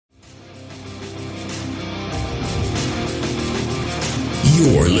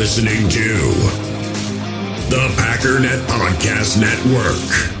You're listening to the Packernet Podcast Network.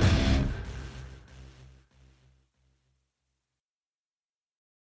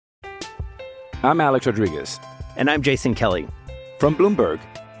 I'm Alex Rodriguez. And I'm Jason Kelly. From Bloomberg,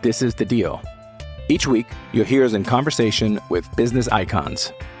 this is The Deal. Each week, you'll hear us in conversation with business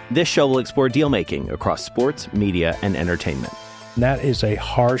icons. This show will explore deal-making across sports, media, and entertainment. That is a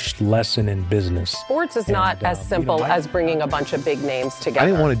harsh lesson in business. Sports is not as simple as bringing a bunch of big names together. I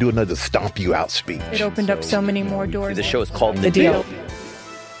didn't want to do another stomp you out speech. It opened up so many more doors. The show is called The Deal.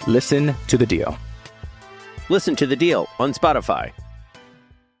 Listen to The Deal. Listen to The Deal on Spotify.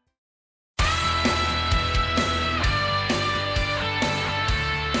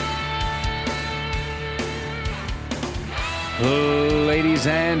 Ladies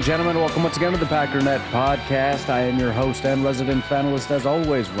and gentlemen, welcome once again to the Packernet Podcast. I am your host and resident panelist, as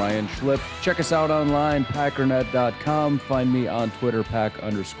always, Ryan Schlip. Check us out online, packernet.com. Find me on Twitter,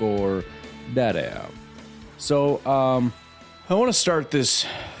 pack_dadam. So, I want to start this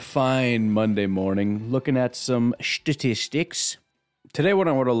fine Monday morning looking at some statistics. Today, what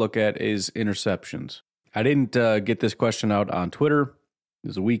I want to look at is interceptions. I didn't get this question out on Twitter. It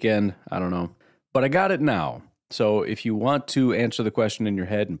was a weekend. I don't know. But I got it now. So if you want to answer the question in your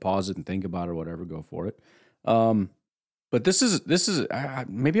head and pause it and think about it or whatever, go for it. But this is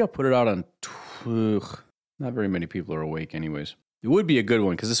maybe I'll put it out on, not very many people are awake anyways. It would be a good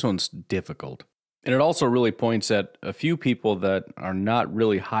one because this one's difficult. And it also really points at a few people that are not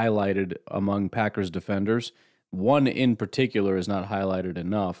really highlighted among Packers defenders. One in particular is not highlighted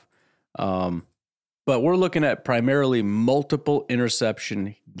enough. But we're looking at primarily multiple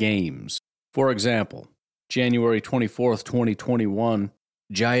interception games. For example, January 24th, 2021,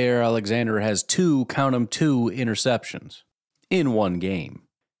 Jaire Alexander has two interceptions in one game.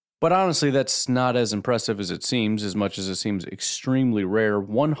 But honestly, that's not as impressive as it seems, as much as it seems extremely rare.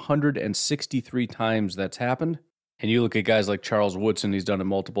 163 times that's happened. And you look at guys like Charles Woodson, he's done it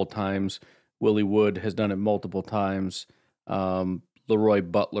multiple times. Willie Wood has done it multiple times. Leroy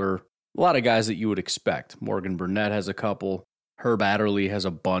Butler, a lot of guys that you would expect. Morgan Burnett has a couple. Herb Adderley has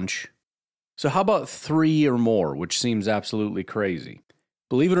a bunch. So how about 3 or more, which seems absolutely crazy?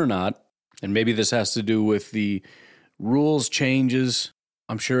 Believe it or not, and maybe this has to do with the rules changes.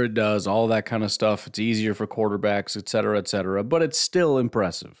 I'm sure it does, all that kind of stuff. It's easier for quarterbacks, et cetera, but it's still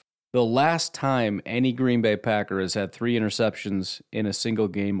impressive. The last time any Green Bay Packer has had 3 interceptions in a single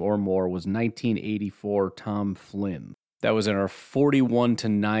game or more was 1984 Tom Flynn. That was in our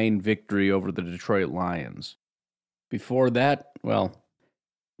 41-9 victory over the Detroit Lions. Before that, well,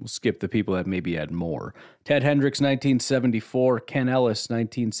 we'll skip the people that maybe had more. Ted Hendricks, 1974. Ken Ellis,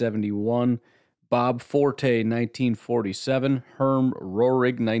 1971. Bob Forte, 1947. Herm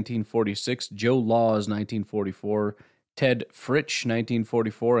Rohrig, 1946. Joe Laws, 1944. Ted Fritsch,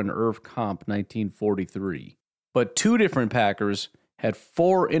 1944. And Irv Komp, 1943. But 2 different Packers had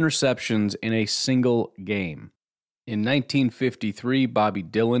 4 interceptions in a single game. In 1953, Bobby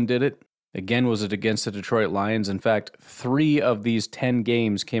Dillon did it. Again, was it against the Detroit Lions? In fact, 3 of these 10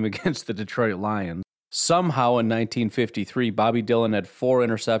 games came against the Detroit Lions. Somehow in 1953, Bobby Dillon had 4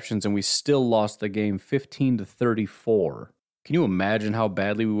 interceptions and we still lost the game 15-34. Can you imagine how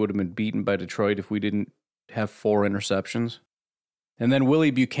badly we would have been beaten by Detroit if we didn't have 4 interceptions? And then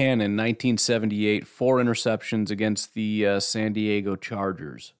Willie Buchanan, 1978, 4 interceptions against the San Diego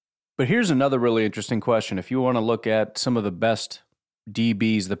Chargers. But here's another really interesting question. If you want to look at some of the best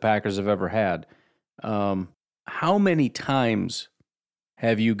DBs the Packers have ever had, how many times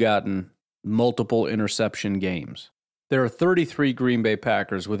have you gotten multiple interception games? There are 33 Green Bay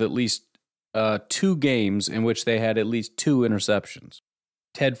Packers with at least 2 games in which they had at least 2 interceptions.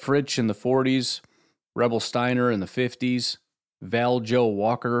 Ted Fritsch in the 40s, Rebel Steiner in the 50s, Val Joe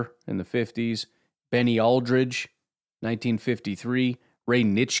Walker in the 50s, Benny Aldridge, 1953. Ray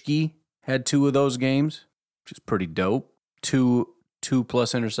Nitschke had 2 of those games, which is pretty dope.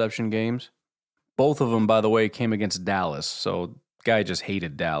 2+ interception games. Both of them, by the way, came against Dallas. So guy just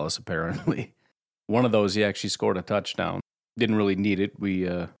hated Dallas, apparently. One of those, he actually scored a touchdown. Didn't really need it. We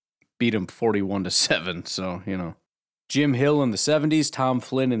beat him 41-7. So, you know. Jim Hill in the 70s, Tom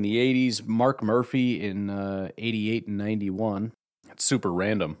Flynn in the 80s, Mark Murphy in 88 and 91. That's super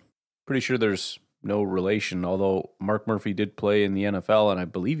random. Pretty sure there's no relation, although Mark Murphy did play in the NFL, and I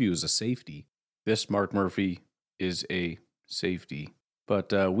believe he was a safety. This Mark Murphy is a safety.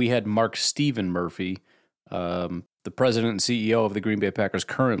 But we had Mark Stephen Murphy. The president and CEO of the Green Bay Packers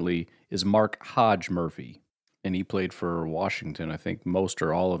currently is Mark Hodge Murphy. And he played for Washington, I think, most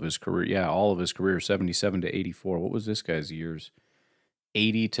or all of his career. Yeah, all of his career, 77 to 84. What was this guy's years?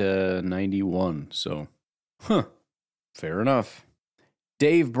 80 to 91. So, fair enough.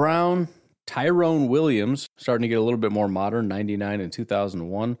 Dave Brown, Tyrone Williams, starting to get a little bit more modern, 99 and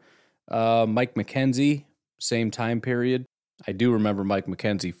 2001. Mike McKenzie, same time period. I do remember Mike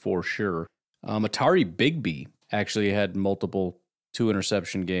McKenzie for sure. Atari Bigby actually had multiple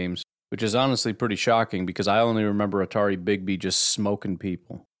 2-interception games, which is honestly pretty shocking because I only remember Atari Bigby just smoking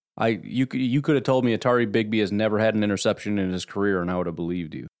people. You could have told me Atari Bigby has never had an interception in his career, and I would have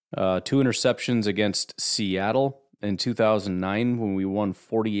believed you. 2 interceptions against Seattle in 2009 when we won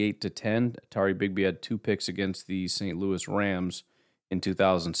 48-10. Atari Bigby had 2 picks against the St. Louis Rams in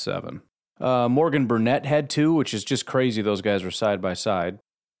 2007. Morgan Burnett had 2, which is just crazy. Those guys were side by side.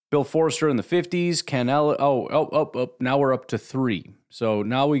 Bill Forrester in the 50s. Ken Ellis. Now we're up to 3. So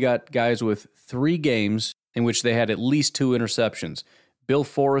now we got guys with 3 games in which they had at least 2 interceptions. Bill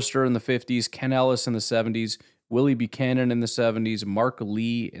Forrester in the 50s, Ken Ellis in the 70s, Willie Buchanan in the 70s, Mark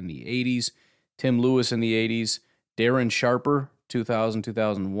Lee in the 80s, Tim Lewis in the 80s, Darren Sharper, 2000,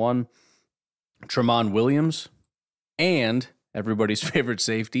 2001, Tremont Williams, and everybody's favorite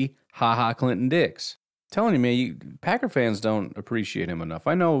safety, HaHa Clinton Dix. I'm telling you, man, Packer fans don't appreciate him enough.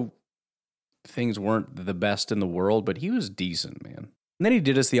 I know things weren't the best in the world, but he was decent, man. And then he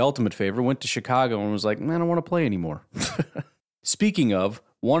did us the ultimate favor, went to Chicago and was like, man, I don't want to play anymore. Speaking of,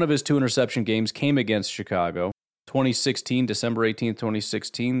 one of his 2 interception games came against Chicago. 2016, December 18th,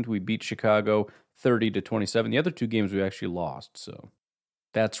 2016, we beat Chicago 30-27. The other 2 games we actually lost, so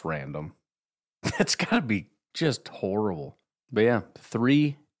that's random. That's got to be just horrible. But yeah,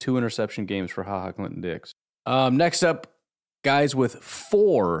 3 2-interception games for HaHa Clinton Dix. Next up, guys with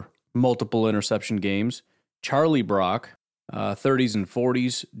 4 multiple interception games. Charlie Brock, 30s and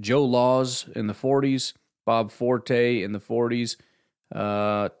 40s. Joe Laws in the 40s. Bob Forte in the 40s,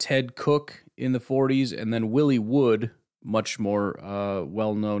 Ted Cook in the 40s, and then Willie Wood, much more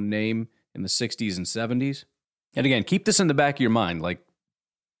well-known name, in the 60s and 70s. And again, keep this in the back of your mind, like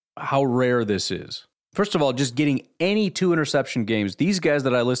how rare this is. First of all, just getting any 2-interception games, these guys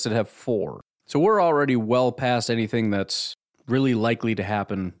that I listed have 4. So we're already well past anything that's really likely to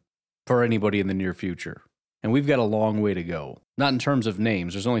happen for anybody in the near future. And we've got a long way to go. Not in terms of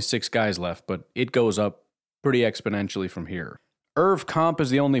names, there's only 6 guys left, but it goes up pretty exponentially from here. Irv Comp is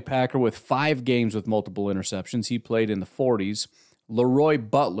the only Packer with 5 games with multiple interceptions. He played in the 40s. Leroy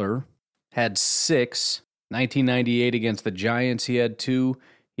Butler had 6. 1998 against the Giants, he had 2.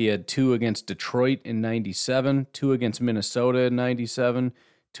 He had 2 against Detroit in 97, 2 against Minnesota in 97,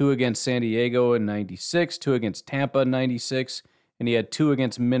 2 against San Diego in 96, 2 against Tampa in 96, and he had 2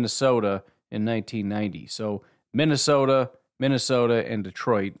 against Minnesota in 1990. So Minnesota, and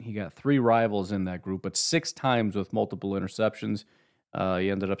Detroit. He got 3 rivals in that group, but 6 times with multiple interceptions. He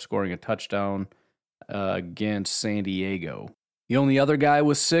ended up scoring a touchdown against San Diego. The only other guy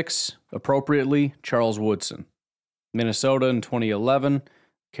with 6, appropriately, Charles Woodson. Minnesota in 2011,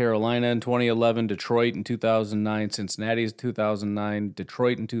 Carolina in 2011, Detroit in 2009, Cincinnati in 2009,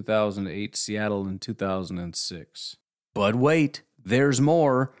 Detroit in 2008, Seattle in 2006. But wait, there's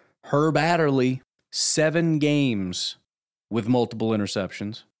more. Herb Adderley, 7 games with multiple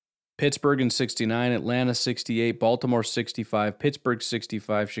interceptions. Pittsburgh in 69, Atlanta 68, Baltimore 65, Pittsburgh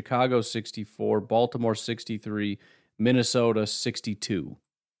 65, Chicago 64, Baltimore 63, Minnesota 62.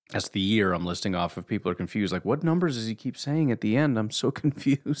 That's the year I'm listing off if people are confused. Like, what numbers does he keep saying at the end? I'm so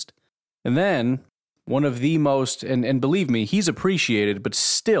confused. And then, one of the most, and believe me, he's appreciated, but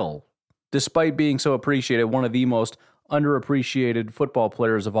still, despite being so appreciated, one of the most underappreciated football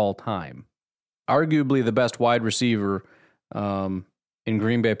players of all time. Arguably the best wide receiver in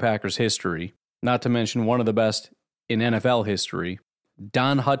Green Bay Packers history, not to mention one of the best in NFL history.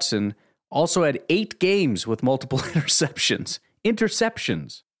 Don Hutson also had 8 games with multiple interceptions.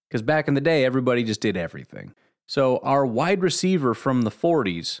 Because back in the day, everybody just did everything. So our wide receiver from the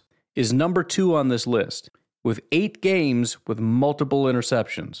 40s is number 2 on this list with 8 games with multiple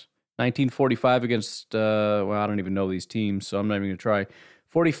interceptions. 1945 against, I don't even know these teams, so I'm not even going to try.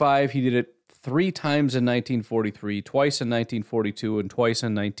 45, he did it 3 times in 1943, twice in 1942, and twice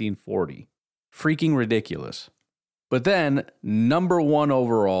in 1940. Freaking ridiculous. But then, number 1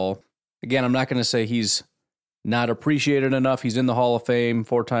 overall, again, I'm not going to say he's not appreciated enough. He's in the Hall of Fame,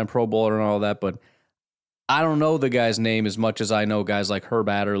 4-time Pro Bowler and all that, but I don't know the guy's name as much as I know guys like Herb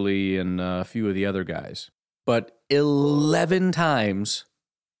Adderley and a few of the other guys. But 11 times,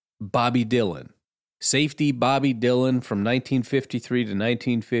 Bobby Dillon. Safety Bobby Dillon from 1953 to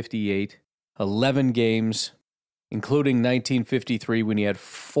 1958. 11 games, including 1953 when he had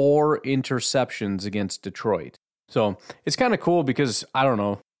 4 interceptions against Detroit. So it's kind of cool because, I don't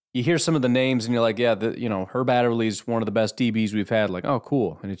know, you hear some of the names and you're like, yeah, Herb Adderley's one of the best DBs we've had. Like, oh,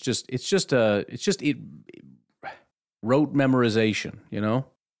 cool. And rote memorization, you know?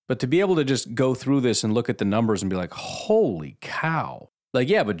 But to be able to just go through this and look at the numbers and be like, holy cow. Like,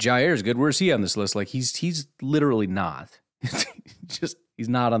 yeah, but Jair's good. Where's he on this list? Like, he's literally not. He's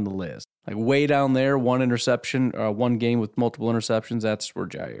not on the list. Like, way down there, one interception, one game with multiple interceptions, that's where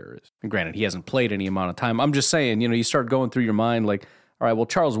Jair is. And granted, he hasn't played any amount of time. I'm just saying, you start going through your mind like, all right, well,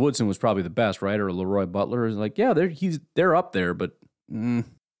 Charles Woodson was probably the best, right? Or Leroy Butler is like, yeah, they're up there, but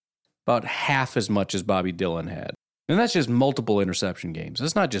about half as much as Bobby Dillon had. And that's just multiple interception games.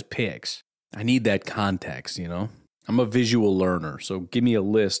 That's not just picks. I need that context, I'm a visual learner, so give me a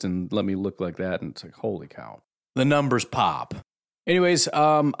list and let me look like that, and it's like, holy cow. The numbers pop. Anyways,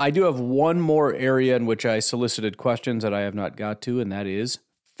 I do have one more area in which I solicited questions that I have not got to, and that is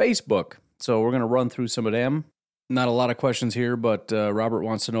Facebook. So we're going to run through some of them. Not a lot of questions here, but Robert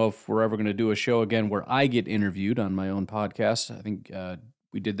wants to know if we're ever going to do a show again where I get interviewed on my own podcast. I think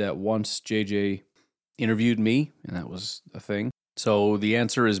we did that once. JJ interviewed me, and that was a thing. So the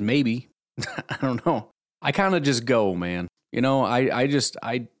answer is maybe. I don't know. I kind of just go, man. I'm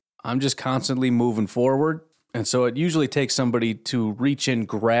just constantly moving forward. And so it usually takes somebody to reach in,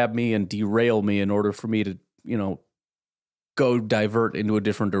 grab me, and derail me in order for me to, go divert into a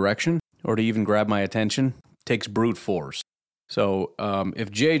different direction or to even grab my attention. It takes brute force. So if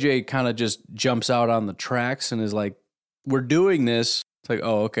JJ kind of just jumps out on the tracks and is like, we're doing this, it's like,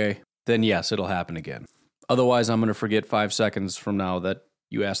 oh, okay, then yes, it'll happen again. Otherwise, I'm going to forget 5 seconds from now that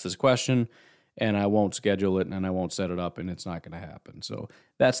you asked this question, and I won't schedule it, and I won't set it up, and it's not going to happen. So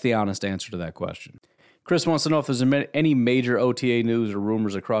that's the honest answer to that question. Chris wants to know if there's any major OTA news or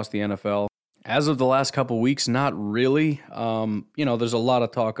rumors across the NFL. As of the last couple of weeks, not really. There's a lot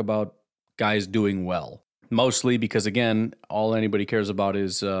of talk about guys doing well, mostly because, again, all anybody cares about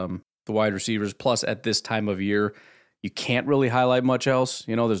is the wide receivers. Plus, at this time of year, you can't really highlight much else.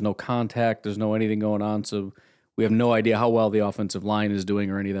 There's no contact. There's no anything going on. So we have no idea how well the offensive line is doing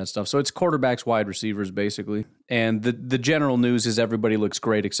or any of that stuff. So it's quarterbacks, wide receivers, basically. And the general news is everybody looks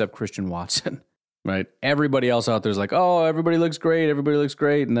great except Christian Watson, right? Everybody else out there is like, oh, everybody looks great. Everybody looks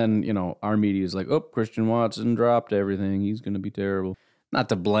great. And then, our media is like, oh, Christian Watson dropped everything. He's going to be terrible. Not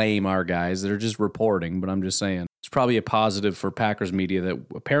to blame our guys. They're just reporting, but I'm just saying. It's probably a positive for Packers media that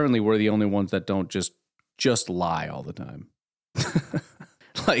apparently we're the only ones that don't just lie all the time.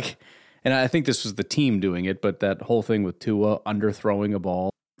 And I think this was the team doing it, but that whole thing with Tua underthrowing a ball,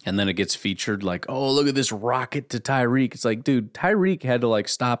 and then it gets featured like, oh, look at this rocket to Tyreek. It's like, dude, Tyreek had to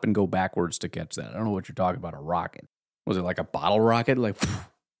stop and go backwards to catch that. I don't know what you're talking about, a rocket. Was it like a bottle rocket? And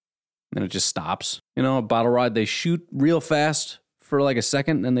then it just stops. A bottle rocket, they shoot real fast for a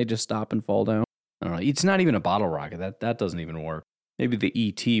second, and then they just stop and fall down. I don't know. It's not even a bottle rocket. That doesn't even work. Maybe the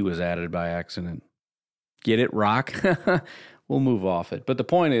ET was added by accident. Get it, Rock? We'll move off it. But the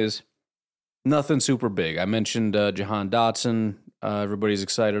point is, nothing super big. I mentioned Jahan Dotson. Everybody's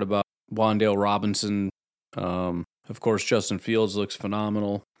excited about Wan'Dale Robinson. Of course, Justin Fields looks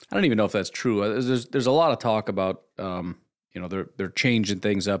phenomenal. I don't even know if that's true. There's a lot of talk about, they're changing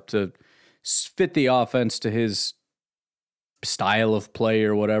things up to fit the offense to his style of play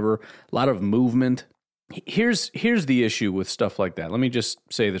or whatever. A lot of movement. Here's the issue with stuff like that. Let me just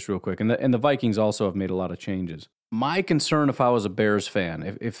say this real quick. And the Vikings also have made a lot of changes. My concern if I was a Bears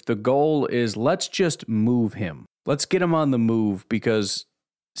fan, if the goal is let's just move him, let's get him on the move because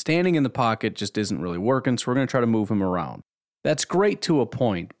standing in the pocket just isn't really working, so we're going to try to move him around. That's great to a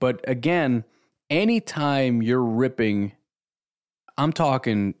point, but again, anytime you're ripping, I'm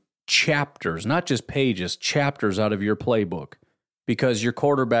talking chapters, not just pages, chapters out of your playbook because your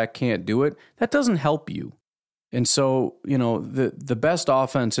quarterback can't do it, that doesn't help you. And so, the best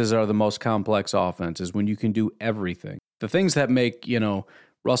offenses are the most complex offenses when you can do everything. The things that make,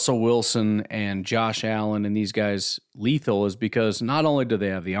 Russell Wilson and Josh Allen and these guys lethal is because not only do they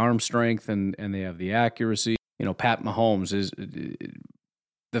have the arm strength and they have the accuracy, Pat Mahomes is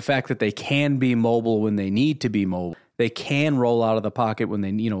the fact that they can be mobile when they need to be mobile. They can roll out of the pocket when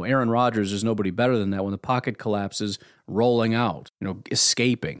they, Aaron Rodgers is nobody better than that when the pocket collapses, rolling out,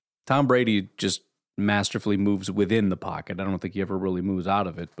 escaping. Tom Brady just masterfully moves within the pocket. I don't think he ever really moves out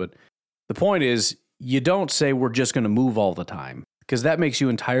of it. But the point is, you don't say we're just going to move all the time because that makes you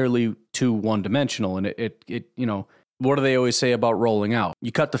entirely too one-dimensional. And it what do they always say about rolling out?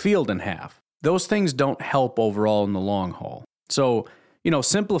 You cut the field in half. Those things don't help overall in the long haul. So,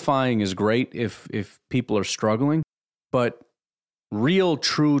 simplifying is great if people are struggling, but real,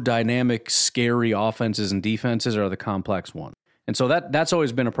 true, dynamic, scary offenses and defenses are the complex ones. And so that's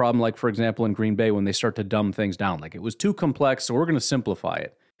always been a problem, like, for example, in Green Bay when they start to dumb things down. Like, it was too complex, so we're going to simplify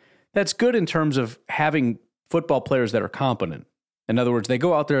it. That's good in terms of having football players that are competent. In other words, they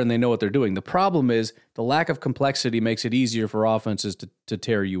go out there and they know what they're doing. The problem is the lack of complexity makes it easier for offenses to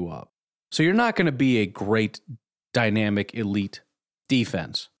tear you up. So you're not going to be a great, dynamic, elite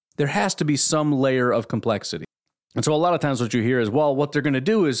defense. There has to be some layer of complexity. And so a lot of times what you hear is, well, what they're going to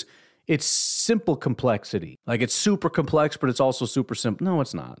do is it's simple complexity. Like it's super complex, but it's also super simple. No,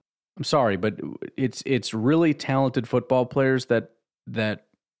 it's not. I'm sorry, but it's really talented football players that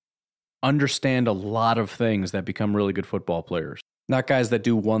understand a lot of things that become really good football players. Not guys that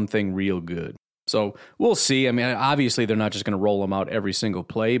do one thing real good. So we'll see. I mean, obviously they're not just going to roll them out every single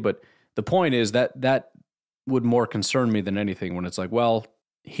play, but the point is that would more concern me than anything when it's like, well,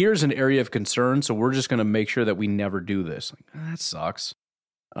 here's an area of concern, so we're just going to make sure that we never do this. Like, that sucks.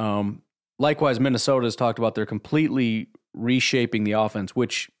 Likewise, Minnesota has talked about they're completely reshaping the offense,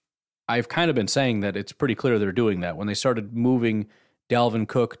 which I've kind of been saying that it's pretty clear they're doing that. When they started moving Dalvin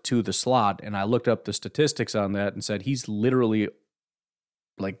Cook to the slot, and I looked up the statistics on that and said he's literally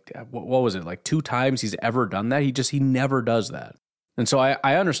like, what was it, like 2 times he's ever done that? He never does that. And so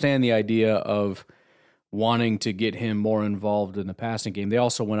I understand the idea of wanting to get him more involved in the passing game. They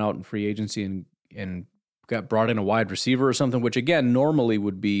also went out in free agency and got brought in a wide receiver or something, which again normally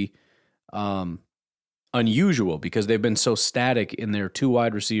would be unusual because they've been so static in their 2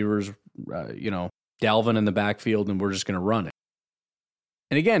 wide receivers, Dalvin in the backfield, and we're just going to run it.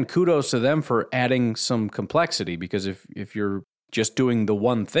 And again, kudos to them for adding some complexity, because if you're just doing the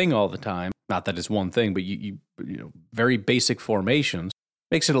one thing all the time, not that it's one thing, but you very basic formations,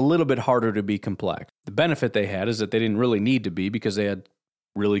 makes it a little bit harder to be complex. The benefit they had is that they didn't really need to be, because they had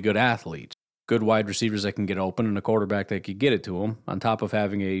really good athletes, good wide receivers that can get open, and a quarterback that could get it to them, on top of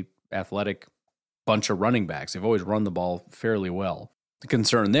having a athletic bunch of running backs. They've always run the ball fairly well. The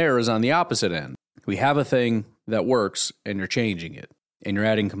concern there is on the opposite end. We have a thing that works, and you're changing it, and you're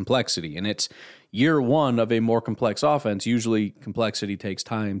adding complexity, and it's year one of a more complex offense. Usually complexity takes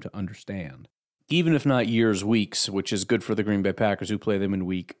time to understand, even if not years, weeks, which is good for the Green Bay Packers who play them in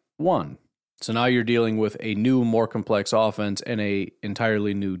week 1. So now you're dealing with a new, more complex offense and a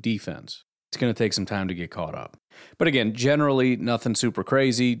entirely new defense. It's going to take some time to get caught up. But again, generally nothing super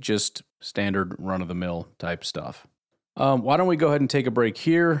crazy, just standard run-of-the-mill type stuff. Why don't we go ahead and take a break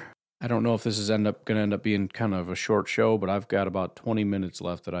here? I don't know if this is going to end up being kind of a short show, but I've got about 20 minutes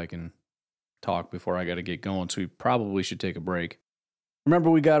left that I can talk before I got to get going, so we probably should take a break. Remember,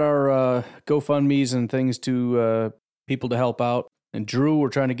 we got our GoFundMes and things to people to help out. And Drew, we're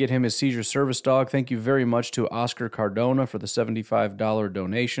trying to get him his seizure service dog. Thank you very much to Oscar Cardona for the $75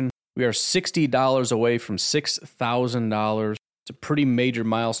 donation. We are $60 away from $6,000. It's a pretty major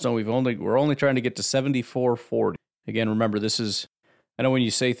milestone. We're only trying to get to $74.40. Again, remember, I know when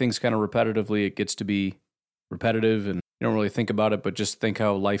you say things kind of repetitively, it gets to be repetitive and you don't really think about it, but just think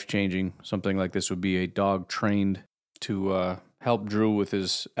how life-changing something like this would be, a dog trained to help Drew with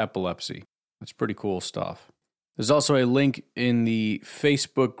his epilepsy. That's pretty cool stuff. There's also a link in the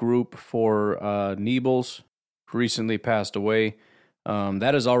Facebook group for Niebles, who recently passed away.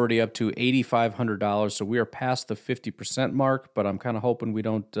 That is already up to $8,500, so we are past the 50% mark, but I'm kind of hoping we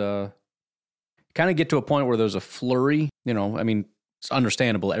don't kind of get to a point where there's a flurry. It's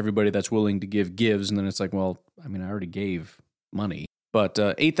understandable. Everybody that's willing to give gives, and then it's like, well, I already gave money. But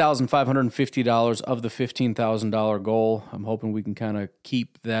 $8,550 of the $15,000 goal. I'm hoping we can kind of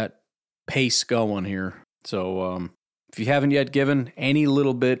keep that pace going here. So if you haven't yet given, any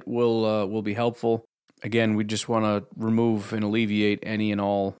little bit will be helpful. Again, we just want to remove and alleviate any and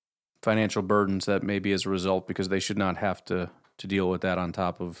all financial burdens that may be as a result, because they should not have to deal with that on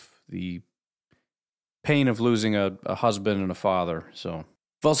top of the pain of losing a husband and a father. So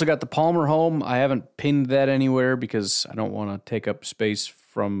we've also got the Palmer home. I haven't pinned that anywhere because I don't want to take up space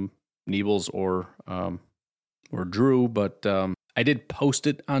from Niebles or Drew, but I did post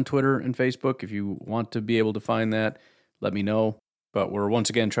it on Twitter and Facebook. If you want to be able to find that, let me know. But we're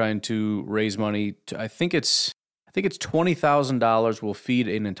once again trying to raise money. I think it's $20,000 will feed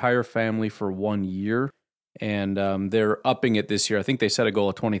an entire family for 1 year. And they're upping it this year. I think they set a goal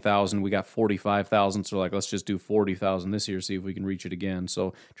of $20,000. We got $45,000. So let's just do $40,000 this year, see if we can reach it again.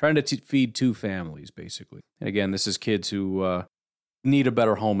 So trying to feed 2 families, basically. And again, this is kids who need a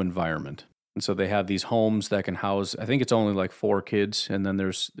better home environment. And so they have these homes that can house, I think it's only like 4 kids. And then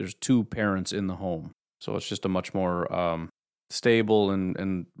there's 2 parents in the home. So it's just a much more stable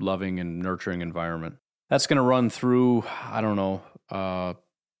and loving and nurturing environment. That's going to run through,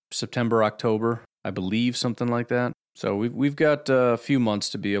 September, October. I believe, something like that. So we've got a few months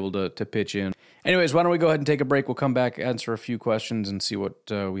to be able to pitch in. Anyways, why don't we go ahead and take a break? We'll come back, answer a few questions, and see what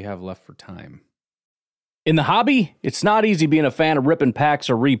we have left for time. In the hobby, it's not easy being a fan of ripping packs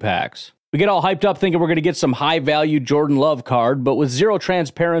or repacks. We get all hyped up thinking we're going to get some high-value Jordan Love card, but with zero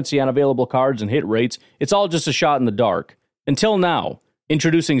transparency on available cards and hit rates, it's all just a shot in the dark. Until now,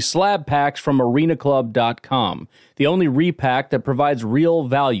 introducing slab packs from arenaclub.com, the only repack that provides real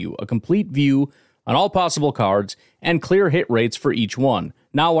value, a complete view on all possible cards, and clear hit rates for each one.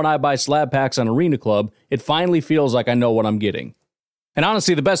 Now when I buy slab packs on Arena Club, it finally feels like I know what I'm getting. And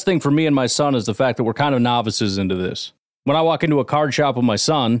honestly, the best thing for me and my son is the fact that we're kind of novices into this. When I walk into a card shop with my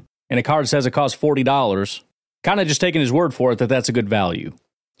son, and a card says it costs $40, kind of just taking his word for it that that's a good value.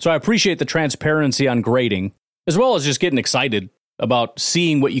 So I appreciate the transparency on grading, as well as just getting excited about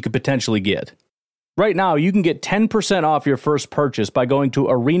seeing what you could potentially get. Right now, you can get 10% off your first purchase by going to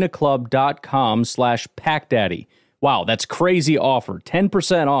arenaclub.com/packdaddy. Wow, that's crazy offer.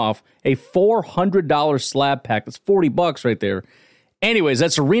 10% off a $400 slab pack. That's $40 right there. Anyways,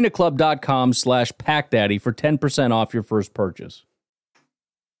 that's arenaclub.com/packdaddy for 10% off your first purchase.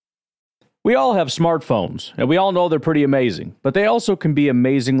 We all have smartphones, and we all know they're pretty amazing, but they also can be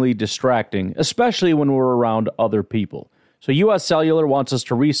amazingly distracting, especially when we're around other people. So US Cellular wants us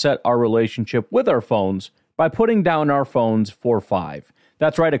to reset our relationship with our phones by putting down our phones for $5.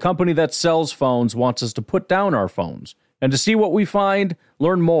 That's right, a company that sells phones wants us to put down our phones. And to see what we find,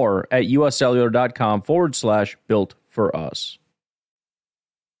 learn more at uscellular.com/built-for-us.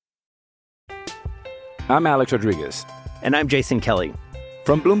 I'm Alex Rodriguez. And I'm Jason Kelly.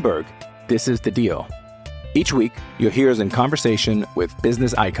 From Bloomberg, this is The Deal. Each week, you'll hear us in conversation with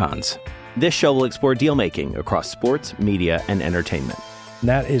business icons. This show will explore deal-making across sports, media, and entertainment.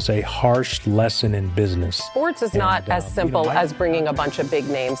 That is a harsh lesson in business. Sports is not as simple as bringing a bunch of big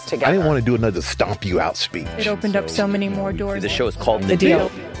names together. I didn't want to do another stomp you out speech. It opened up so many more doors. The show is called The Deal.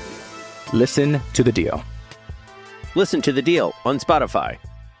 Listen to The Deal. Listen to The Deal on Spotify.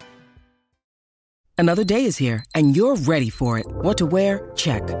 Another day is here, and you're ready for it. What to wear?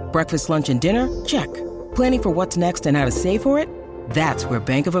 Check. Breakfast, lunch, and dinner? Check. Planning for what's next and how to save for it? That's where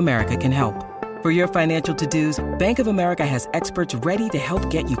Bank of America can help. For your financial to-dos, Bank of America has experts ready to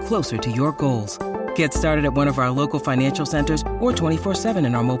help get you closer to your goals. Get started at one of our local financial centers or 24/7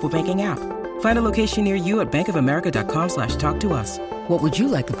 in our mobile banking app. Find a location near you at bankofamerica.com/talktous. What would you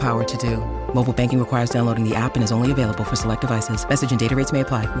like the power to do? Mobile banking requires downloading the app and is only available for select devices. Message and data rates may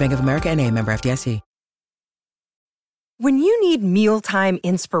apply. Bank of America NA, member FDIC. When you need mealtime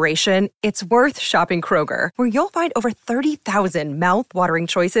inspiration, it's worth shopping Kroger, where you'll find over 30,000 mouth-watering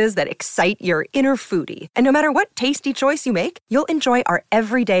choices that excite your inner foodie. And no matter what tasty choice you make, you'll enjoy our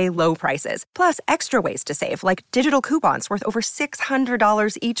everyday low prices, plus extra ways to save, like digital coupons worth over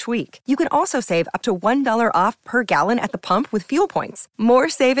 $600 each week. You can also save up to $1 off per gallon at the pump with fuel points. More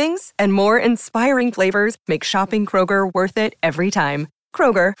savings and more inspiring flavors make shopping Kroger worth it every time.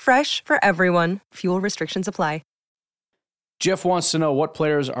 Kroger, fresh for everyone. Fuel restrictions apply. Jeff wants to know what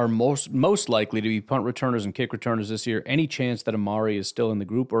players are most likely to be punt returners and kick returners this year. Any chance that Amari is still in the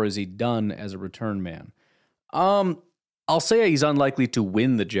group, or is he done as a return man? I'll say he's unlikely to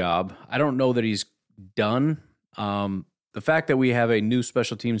win the job. I don't know that he's done. The fact that we have a new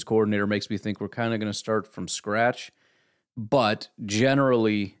special teams coordinator makes me think we're kind of going to start from scratch. But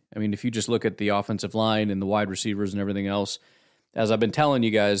generally, I mean, if you just look at the offensive line and the wide receivers and everything else, as I've been telling you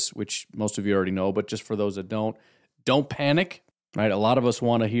guys, which most of you already know, but just for those that don't panic, right? A lot of us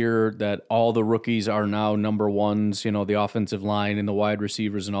want to hear that all the rookies are now number ones, you know, the offensive line and the wide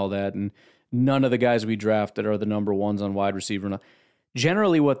receivers and all that, and none of the guys we drafted are the number ones on wide receiver.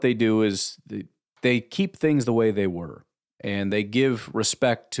 Generally, what they do is they keep things the way they were, and they give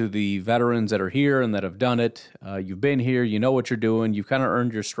respect to the veterans that are here and that have done it. You've been here, you know what you're doing, you've kind of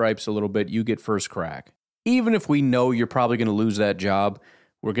earned your stripes a little bit, you get first crack. Even if we know you're probably going to lose that job,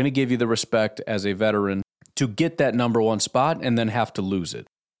 we're going to give you the respect as a veteran to get that number one spot and then have to lose it.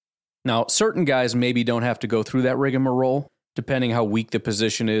 Now, certain guys maybe don't have to go through that rigmarole, depending how weak the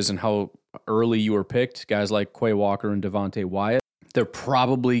position is and how early you were picked. Guys like Quay Walker and Devontae Wyatt, they're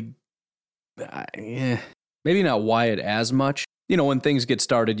probably, maybe not Wyatt as much. You know, when things get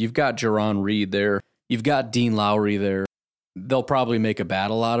started, you've got Jaron Reed there, you've got Dean Lowry there. They'll probably make a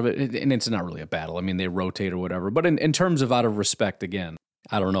battle out of it, and it's not really a battle. I mean, they rotate or whatever. But in terms of out of respect, again,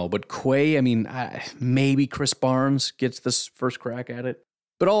 I don't know, but Quay, I mean, maybe Chris Barnes gets this first crack at it.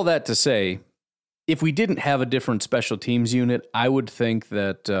 But all that to say, if we didn't have a different special teams unit, I would think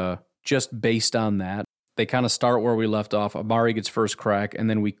that just based on that, they kind of start where we left off. Amari gets first crack, and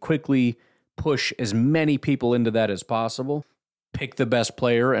then we quickly push as many people into that as possible, pick the best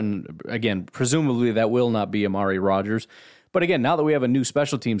player, and again, presumably that will not be Amari Rodgers. But again, now that we have a new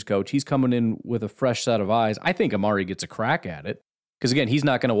special teams coach, he's coming in with a fresh set of eyes. I think Amari gets a crack at it. Because, again, he's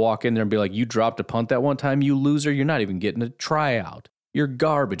not going to walk in there and be like, you dropped a punt that one time, you loser. You're not even getting a tryout. you're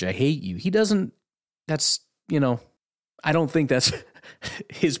garbage. I hate you. He doesn't, that's, I don't think that's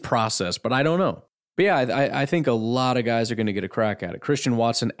his process, but I don't know. But yeah, I think a lot of guys are going to get a crack at it. Christian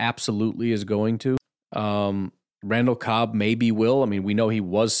Watson absolutely is going to. Randall Cobb maybe will. I mean, we know he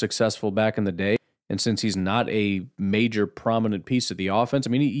was successful back in the day. And since he's not a major prominent piece of the offense, I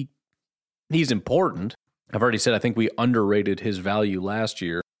mean, he's important. I've already said I think we underrated his value last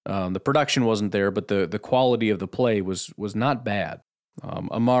year. The production wasn't there, but the quality of the play was not bad.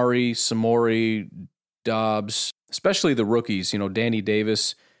 Amari, Samori, Dobbs, especially the rookies, Danny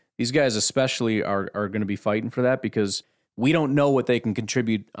Davis, these guys especially are going to be fighting for that because we don't know what they can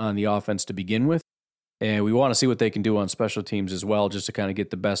contribute on the offense to begin with. And we want to see what they can do on special teams as well, just to kind of get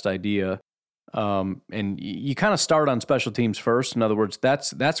the best idea. And you kind of start on special teams first. In other words,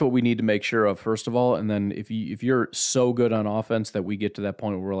 that's what we need to make sure of first of all. And then if you're so good on offense that we get to that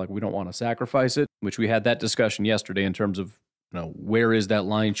point where we're like, we don't want to sacrifice it, which we had that discussion yesterday in terms of, where is that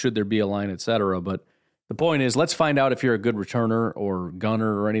line? Should there be a line, et cetera? But the point is, let's find out if you're a good returner or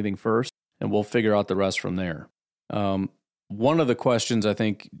gunner or anything first, and we'll figure out the rest from there. One of the questions I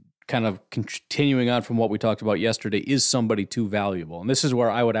think, kind of continuing on from what we talked about yesterday, is somebody too valuable? And this is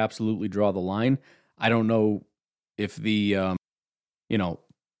where I would absolutely draw the line. I don't know if if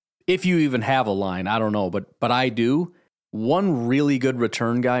you even have a line, I don't know, but I do. One really good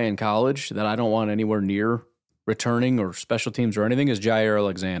return guy in college that I don't want anywhere near returning or special teams or anything is Jair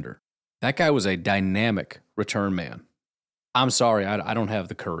Alexander. That guy was a dynamic return man. I'm sorry, I don't have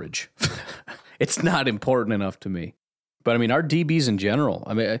the courage. It's not important enough to me. But, I mean, our DBs in general,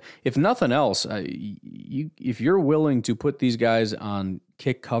 I mean, if nothing else, if you're willing to put these guys on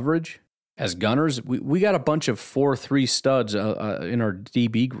kick coverage as gunners, we got a bunch of 4-3 studs in our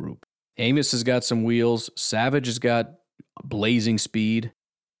DB group. Amos has got some wheels. Savage has got blazing speed.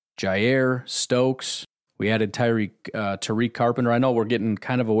 Jair, Stokes. We added Tariq Carpenter. I know we're getting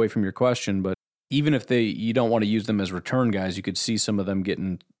kind of away from your question, but even if you don't want to use them as return guys, you could see some of them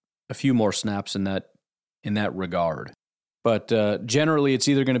getting a few more snaps in that regard. But generally, it's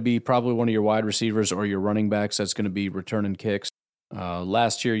either going to be probably one of your wide receivers or your running backs that's going to be returning kicks.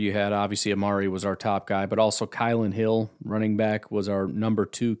 Last year, you had, obviously, Amari was our top guy, but also Kylan Hill, running back, was our number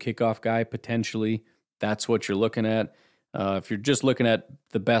 2 kickoff guy, potentially. That's what you're looking at. If you're just looking at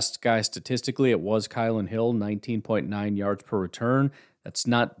the best guy statistically, it was Kylan Hill, 19.9 yards per return. That's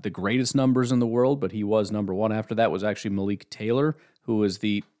not the greatest numbers in the world, but he was number 1. After that was actually Malik Taylor, who was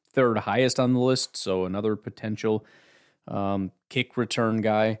the 3rd highest on the list, so another potential kick return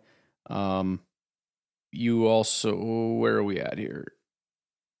guy. You also, where are we at here?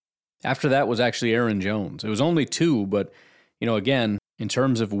 After that was actually Aaron Jones. It was only 2, but, again, in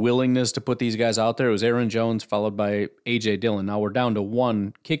terms of willingness to put these guys out there, it was Aaron Jones followed by A.J. Dillon. Now we're down to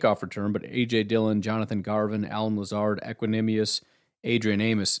 1 kickoff return, but A.J. Dillon, Jonathan Garvin, Alan Lazard, Equanimous, Adrian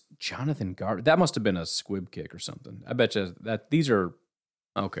Amos. Jonathan Garvin, that must have been a squib kick or something. I bet you that these are,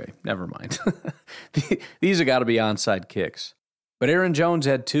 okay, never mind. These have got to be onside kicks. But Aaron Jones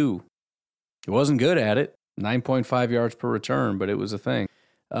had 2. He wasn't good at it, 9.5 yards per return, but it was a thing.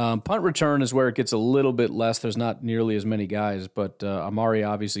 Punt return is where it gets a little bit less. There's not nearly as many guys, but Amari,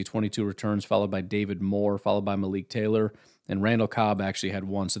 obviously, 22 returns, followed by David Moore, followed by Malik Taylor, and Randall Cobb actually had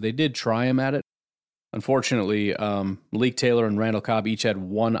 1. So they did try him at it. Unfortunately, Malik Taylor and Randall Cobb each had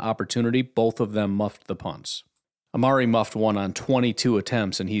 1 opportunity. Both of them muffed the punts. Amari muffed 1 on 22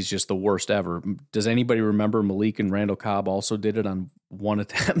 attempts, and he's just the worst ever. Does anybody remember Malik and Randall Cobb also did it on 1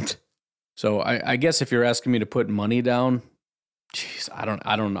 attempt? So I guess if you're asking me to put money down, jeez, I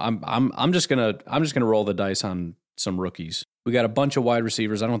don't know. I'm just gonna roll the dice on some rookies. We got a bunch of wide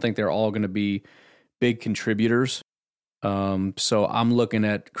receivers. I don't think they're all going to be big contributors. So I'm looking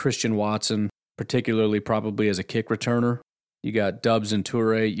at Christian Watson, particularly probably as a kick returner. You got Dubs and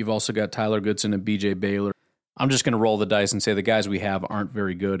Toure. You've also got Tyler Goodson and B.J. Baylor. I'm just going to roll the dice and say the guys we have aren't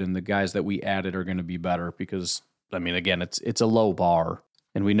very good, and the guys that we added are going to be better because, I mean, again, it's a low bar,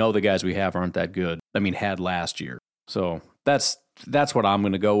 and we know the guys we have aren't that good. I mean, had last year. So that's what I'm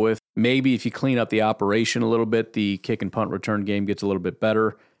going to go with. Maybe if you clean up the operation a little bit, the kick and punt return game gets a little bit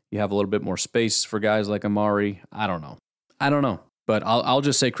better. You have a little bit more space for guys like Amari. I don't know. But I'll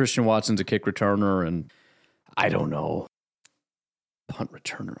just say Christian Watson's a kick returner, and I don't know. Punt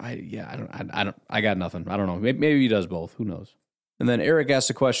returner. I got nothing. I don't know. Maybe he does both. Who knows? And then Eric asked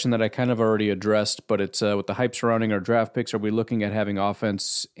a question that I kind of already addressed, but it's with the hype surrounding our draft picks. Are we looking at having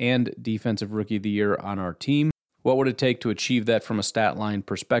offense and defensive rookie of the year on our team? What would it take to achieve that from a stat line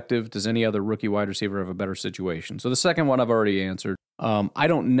perspective? Does any other rookie wide receiver have a better situation? So the second one I've already answered. I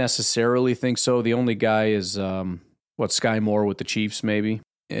don't necessarily think so. The only guy is, Sky Moore with the Chiefs maybe.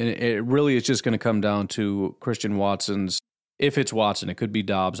 And it really is just going to come down to Christian Watson's If it's Watson, it could be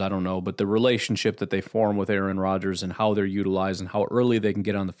Dobbs, I don't know. But the relationship that they form with Aaron Rodgers and how they're utilized and how early they can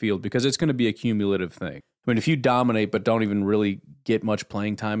get on the field, because it's going to be a cumulative thing. I mean, if you dominate but don't even really get much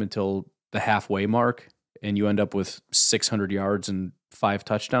playing time until the halfway mark and you end up with 600 yards and 5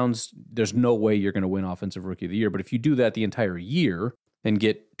 touchdowns, there's no way you're going to win Offensive Rookie of the Year. But if you do that the entire year and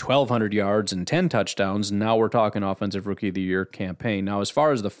get 1,200 yards and 10 touchdowns, now we're talking Offensive Rookie of the Year campaign. Now, as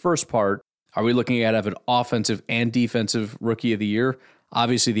far as the first part, are we looking at an offensive and defensive Rookie of the Year?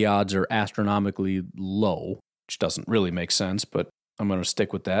 Obviously, the odds are astronomically low, which doesn't really make sense, but I'm going to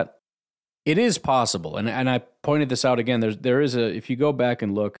stick with that. It is possible, and I pointed this out again. There is if you go back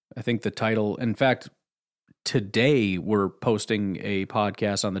and look, I think the title, in fact, today we're posting a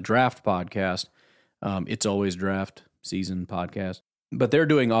podcast on the Draft podcast. It's Always Draft Season podcast. But they're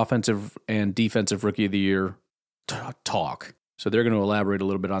doing offensive and defensive Rookie of the Year talk. So they're going to elaborate a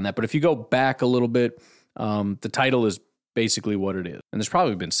little bit on that. But if you go back a little bit, the title is basically what it is. And there's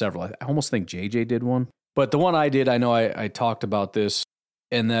probably been several. I almost think JJ did one. But the one I did, I know I talked about this,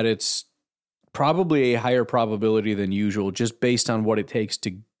 and that it's probably a higher probability than usual just based on what it takes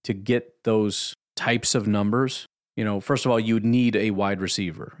to get those types of numbers. You know, first of all, you'd need a wide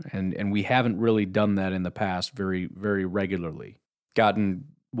receiver. And we haven't really done that in the past very, very regularly. Gotten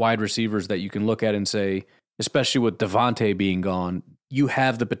wide receivers that you can look at and say, especially with Devontae being gone, you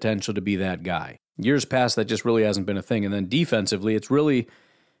have the potential to be that guy. Years past, that just really hasn't been a thing. And then defensively, it's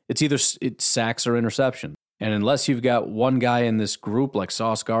either sacks or interception. And unless you've got one guy in this group like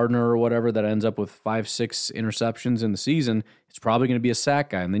Sauce Gardner or whatever that ends up with 5-6 interceptions in the season, it's probably going to be a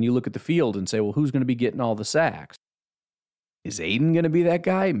sack guy. And then you look at the field and say, well, who's going to be getting all the sacks? Is Aiden going to be that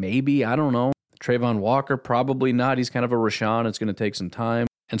guy? Maybe. I don't know. Trayvon Walker, probably not. He's kind of a Rashawn. It's going to take some time.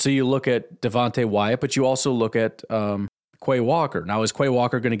 And so you look at Devontae Wyatt, but you also look at Quay Walker. Now, is Quay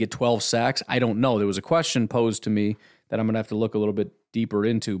Walker going to get 12 sacks? I don't know. There was a question posed to me that I'm going to have to look a little bit deeper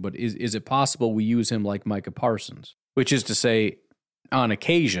into, but is it possible we use him like Micah Parsons? Which is to say, on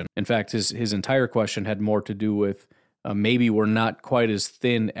occasion. In fact, his entire question had more to do with maybe we're not quite as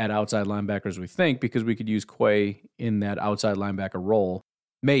thin at outside linebacker as we think because we could use Quay in that outside linebacker role.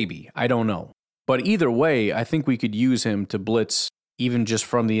 Maybe. I don't know. But either way, I think we could use him to blitz even just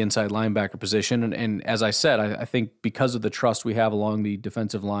from the inside linebacker position. And as I said, I think because of the trust we have along the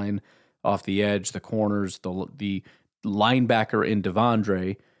defensive line, off the edge, the corners, the linebacker in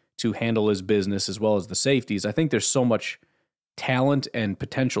Devondre to handle his business as well as the safeties, I think there's so much talent and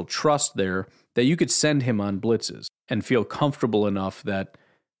potential trust there that you could send him on blitzes and feel comfortable enough that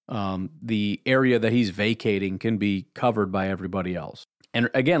the area that he's vacating can be covered by everybody else. And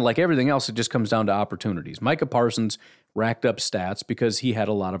again, like everything else, it just comes down to opportunities. Micah Parsons racked up stats because he had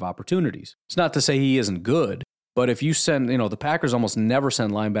a lot of opportunities. It's not to say he isn't good, but if you send, the Packers almost never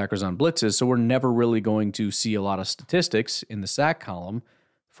send linebackers on blitzes, so we're never really going to see a lot of statistics in the sack column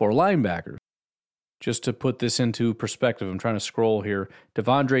for linebackers. Just to put this into perspective, I'm trying to scroll here.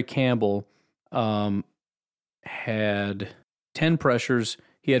 Devondre Campbell had 10 pressures.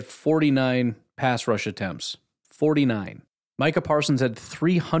 He had 49 pass rush attempts. 49. Micah Parsons had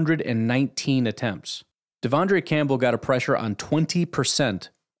 319 attempts. Devondre Campbell got a pressure on 20%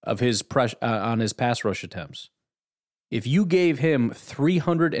 of his on his pass rush attempts. If you gave him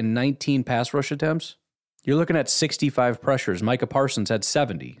 319 pass rush attempts, you're looking at 65 pressures. Micah Parsons had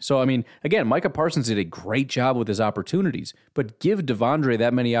 70. So, I mean, again, Micah Parsons did a great job with his opportunities, but give Devondre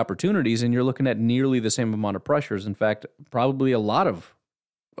that many opportunities and you're looking at nearly the same amount of pressures. In fact, probably a lot of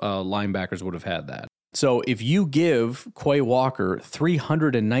linebackers would have had that. So if you give Quay Walker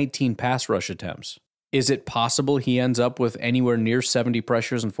 319 pass rush attempts, is it possible he ends up with anywhere near 70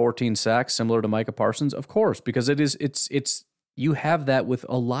 pressures and 14 sacks, similar to Micah Parsons? Of course, because you have that with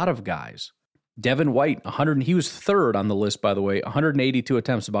a lot of guys. Devin White, he was third on the list, by the way, 182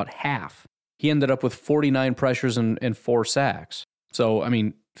 attempts, about half. He ended up with 49 pressures and 4 sacks. So, I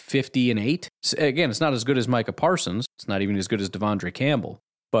mean, 50 and 8. Again, it's not as good as Micah Parsons. It's not even as good as Devondre Campbell.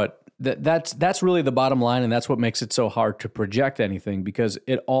 But that's really the bottom line, and that's what makes it so hard to project anything because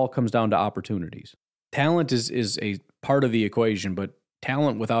it all comes down to opportunities. Talent is a part of the equation, but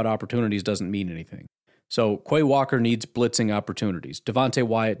talent without opportunities doesn't mean anything. So Quay Walker needs blitzing opportunities. Devontae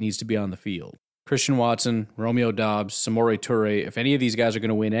Wyatt needs to be on the field. Christian Watson, Romeo Doubs, Samori Toure, if any of these guys are going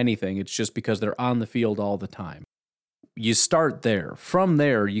to win anything, it's just because they're on the field all the time. You start there. From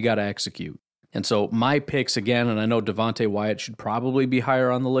there, you got to execute. And so my picks again, and I know Devontae Wyatt should probably be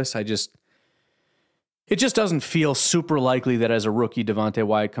higher on the list. It just doesn't feel super likely that as a rookie, Devontae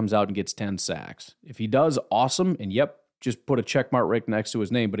Wyatt comes out and gets 10 sacks. If he does, awesome. And just put a check mark right next to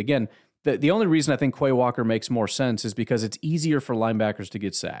his name. But again, The only reason I think Quay Walker makes more sense is because it's easier for linebackers to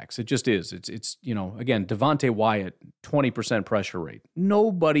get sacks. It just is. It's again, Devontae Wyatt, 20% pressure rate.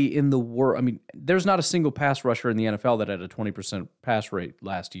 Nobody in the world, I mean, there's not a single pass rusher in the NFL that had a 20% pass rate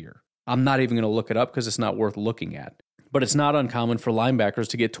last year. I'm not even going to look it up because it's not worth looking at. But it's not uncommon for linebackers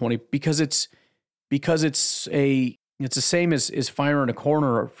to get 20 because it's the same as firing a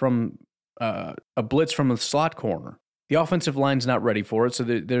corner from a blitz from a slot corner. The offensive line's not ready for it, so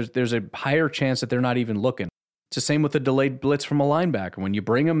there's a higher chance that they're not even looking. It's the same with the delayed blitz from a linebacker. When you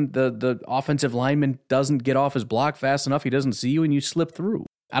bring him, the offensive lineman doesn't get off his block fast enough, he doesn't see you, and you slip through.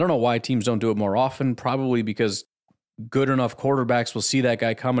 I don't know why teams don't do it more often, probably because good enough quarterbacks will see that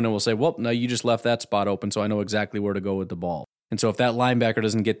guy coming and will say, well, no, you just left that spot open, so I know exactly where to go with the ball. And so if that linebacker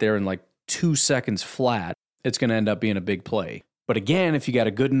doesn't get there in like 2 seconds flat, it's going to end up being a big play. But again, if you got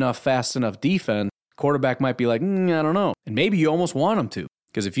a good enough, fast enough defense, quarterback might be like, I don't know. And maybe you almost want him to.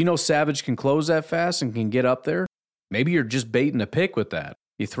 Because if you know Savage can close that fast and can get up there, maybe you're just baiting a pick with that.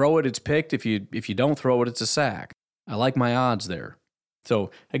 You throw it, it's picked. If you don't throw it, it's a sack. I like my odds there.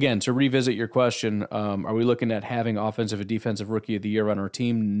 So again, to revisit your question, are we looking at having offensive and defensive rookie of the year on our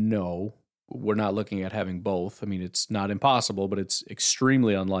team? No, we're not looking at having both. I mean, it's not impossible, but it's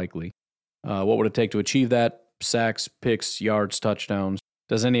extremely unlikely. What would it take to achieve that? Sacks, picks, yards, touchdowns.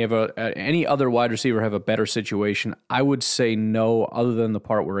 Does any other wide receiver have a better situation? I would say no, other than the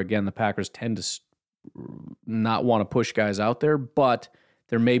part where, again, the Packers tend to not want to push guys out there, but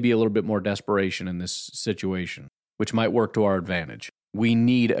there may be a little bit more desperation in this situation, which might work to our advantage. We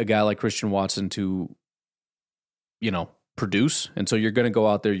need a guy like Christian Watson to, produce. And so you're going to go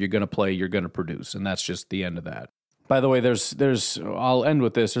out there, you're going to play, you're going to produce. And that's just the end of that. By the way, I'll end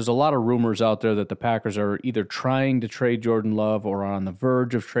with this. There's a lot of rumors out there that the Packers are either trying to trade Jordan Love or on the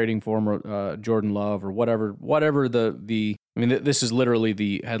verge of trading for Jordan Love or whatever this is literally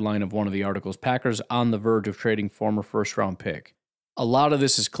the headline of one of the articles. Packers on the verge of trading former first-round pick. A lot of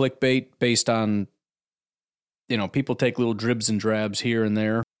this is clickbait based on, people take little dribs and drabs here and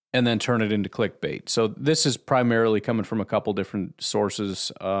there and then turn it into clickbait. So this is primarily coming from a couple different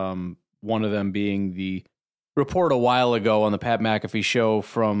sources, one of them being the report a while ago on the Pat McAfee show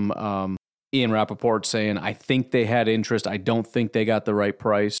from Ian Rappaport saying, I think they had interest. I don't think they got the right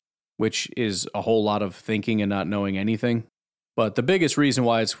price, which is a whole lot of thinking and not knowing anything. But the biggest reason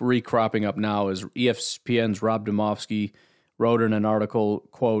why it's recropping up now is ESPN's Rob Demovsky wrote in an article,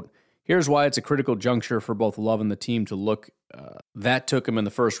 quote, here's why it's a critical juncture for both Love and the team to look. That took him in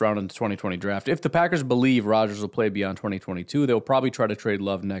the first round of the 2020 draft. If the Packers believe Rodgers will play beyond 2022, they'll probably try to trade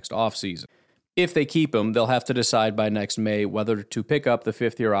Love next offseason. If they keep him, they'll have to decide by next May whether to pick up the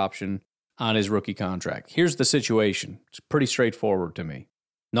fifth-year option on his rookie contract. Here's the situation. It's pretty straightforward to me.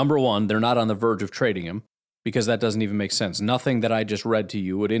 Number one, they're not on the verge of trading him because that doesn't even make sense. Nothing that I just read to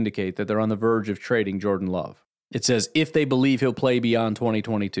you would indicate that they're on the verge of trading Jordan Love. It says if they believe he'll play beyond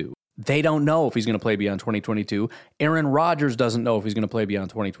 2022. They don't know if he's going to play beyond 2022. Aaron Rodgers doesn't know if he's going to play beyond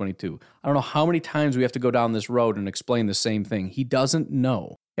 2022. I don't know how many times we have to go down this road and explain the same thing. He doesn't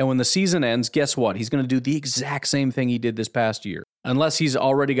know. And when the season ends, guess what? He's going to do the exact same thing he did this past year. Unless he's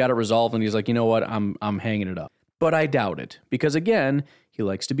already got it resolved and he's like, you know what, I'm hanging it up. But I doubt it. Because again, he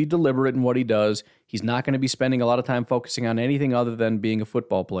likes to be deliberate in what he does. He's not going to be spending a lot of time focusing on anything other than being a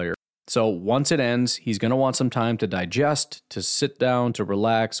football player. So once it ends, he's going to want some time to digest, to sit down, to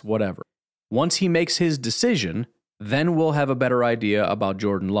relax, whatever. Once he makes his decision, then we'll have a better idea about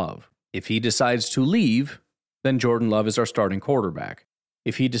Jordan Love. If he decides to leave, then Jordan Love is our starting quarterback.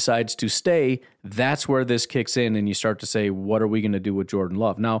 If he decides to stay, that's where this kicks in and you start to say, what are we going to do with Jordan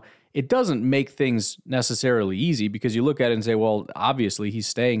Love? Now, it doesn't make things necessarily easy because you look at it and say, well, obviously he's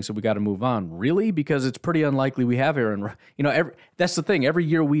staying, so we got to move on. Really? Because it's pretty unlikely we have Aaron. That's the thing. Every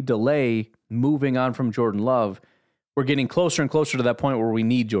year we delay moving on from Jordan Love, we're getting closer and closer to that point where we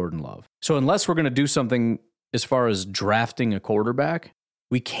need Jordan Love. So unless we're going to do something as far as drafting a quarterback,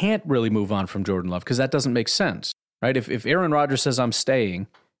 we can't really move on from Jordan Love because that doesn't make sense. Right? If Aaron Rodgers says I'm staying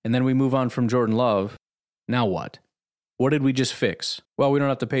and then we move on from Jordan Love, now what? What did we just fix? Well, we don't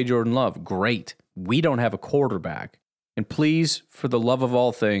have to pay Jordan Love. Great. We don't have a quarterback. And please, for the love of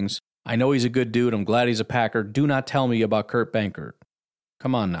all things, I know he's a good dude. I'm glad he's a Packer. Do not tell me about Kurt Benkert.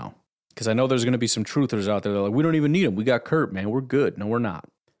 Come on now. Because I know there's going to be some truthers out there that are like, we don't even need him. We got Kurt, man. We're good. No, we're not.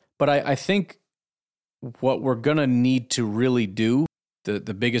 But I think what we're going to need to really do, the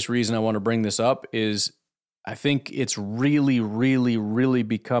biggest reason I want to bring this up is I think it's really, really, really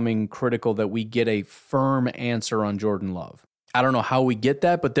becoming critical that we get a firm answer on Jordan Love. I don't know how we get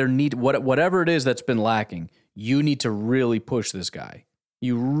that, but whatever it is that's been lacking, you need to really push this guy.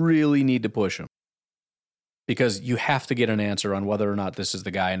 You really need to push him. because you have to get an answer on whether or not this is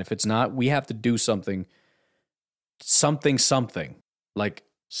the guy. And if it's not, we have to do something. Like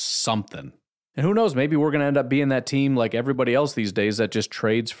something. And who knows, maybe we're going to end up being that team like everybody else these days that just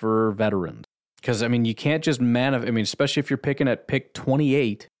trades for veterans. Because, I mean, you can't just especially if you're picking at pick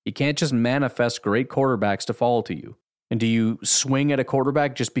 28, you can't just manifest great quarterbacks to fall to you. And do you swing at a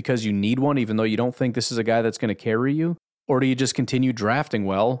quarterback just because you need one, even though you don't think this is a guy that's going to carry you? Or do you just continue drafting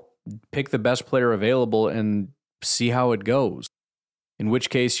well, pick the best player available, and see how it goes? In which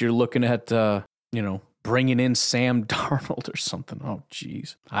case, you're looking at, bringing in Sam Darnold or something. Oh,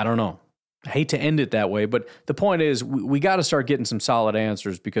 geez. I don't know. I hate to end it that way, but the point is we got to start getting some solid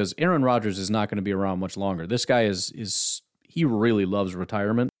answers because Aaron Rodgers is not going to be around much longer. This guy he really loves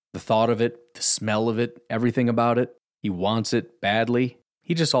retirement. The thought of it, the smell of it, everything about it. He wants it badly.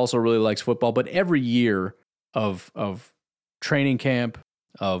 He just also really likes football. But every year of training camp,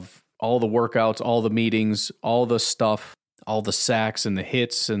 of all the workouts, all the meetings, all the stuff, all the sacks and the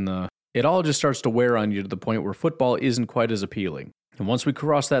hits and it all just starts to wear on you to the point where football isn't quite as appealing. And once we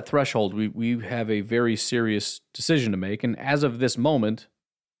cross that threshold, we have a very serious decision to make. And as of this moment,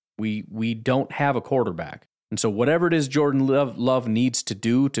 we don't have a quarterback. And so whatever it is Jordan Love needs to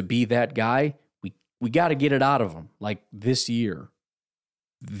do to be that guy, we got to get it out of him, like this year.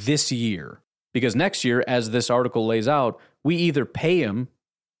 Because next year, as this article lays out, we either pay him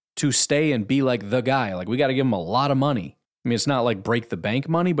to stay and be like the guy. Like we got to give him a lot of money. I mean, it's not like break the bank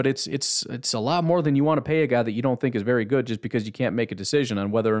money, but it's a lot more than you want to pay a guy that you don't think is very good just because you can't make a decision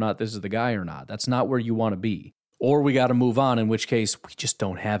on whether or not this is the guy or not. That's not where you want to be. Or we got to move on, in which case we just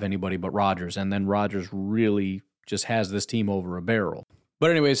don't have anybody but Rodgers, and then Rodgers really just has this team over a barrel.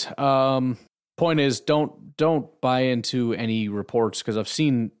 But anyways, point is don't buy into any reports because I've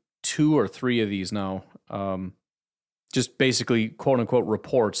seen 2 or 3 of these now. Just basically, quote unquote,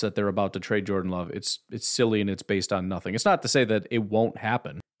 reports that they're about to trade Jordan Love. It's silly and it's based on nothing. It's not to say that it won't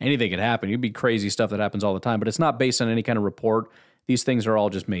happen. Anything could happen. It'd be crazy stuff that happens all the time, but it's not based on any kind of report. These things are all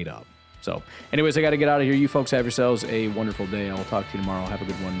just made up. So anyways, I got to get out of here. You folks have yourselves a wonderful day. I'll talk to you tomorrow. Have a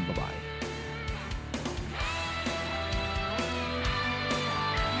good one. Bye-bye.